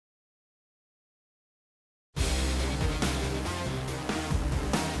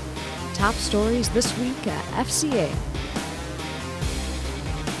top stories this week at FCA.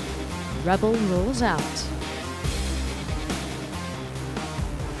 Rebel rolls out.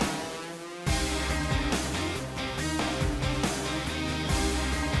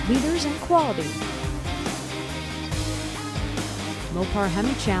 Leaders in quality. Mopar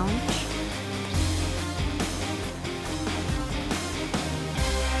HEMI Challenge.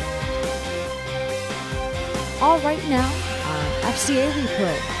 All right now on FCA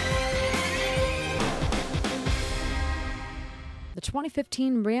Replay. The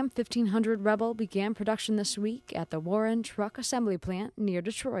 2015 Ram 1500 Rebel began production this week at the Warren Truck Assembly Plant near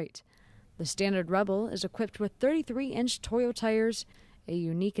Detroit. The standard Rebel is equipped with 33-inch Toyo tires, a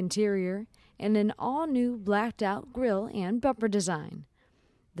unique interior, and an all-new blacked-out grille and bumper design.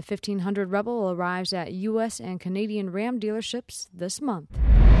 The 1500 Rebel arrives at U.S. and Canadian Ram dealerships this month.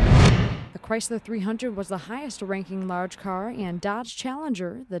 The Chrysler 300 was the highest-ranking large car, and Dodge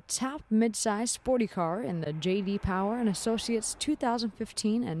Challenger, the top mid-size sporty car in the J.D. Power and Associates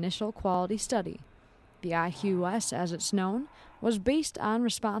 2015 Initial Quality Study. The IQS, as it's known, was based on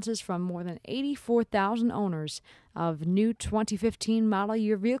responses from more than 84,000 owners of new 2015 model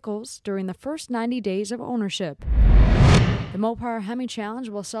year vehicles during the first 90 days of ownership. The Mopar HEMI Challenge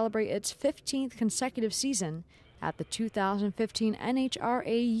will celebrate its 15th consecutive season at the 2015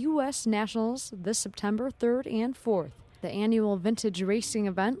 NHRA U.S. Nationals this September 3rd and 4th. The annual vintage racing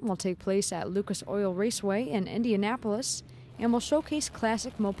event will take place at Lucas Oil Raceway in Indianapolis and will showcase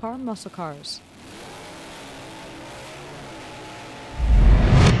classic Mopar muscle cars.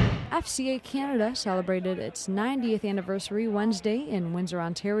 FCA Canada celebrated its 90th anniversary Wednesday in Windsor,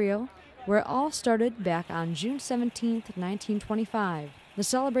 Ontario, where it all started back on June 17, 1925. The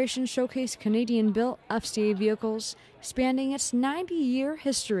celebration showcased Canadian-built FCA vehicles spanning its 90-year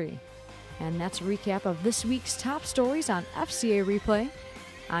history. And that's a recap of this week's top stories on FCA Replay.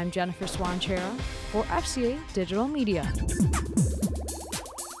 I'm Jennifer Swanchera for FCA Digital Media.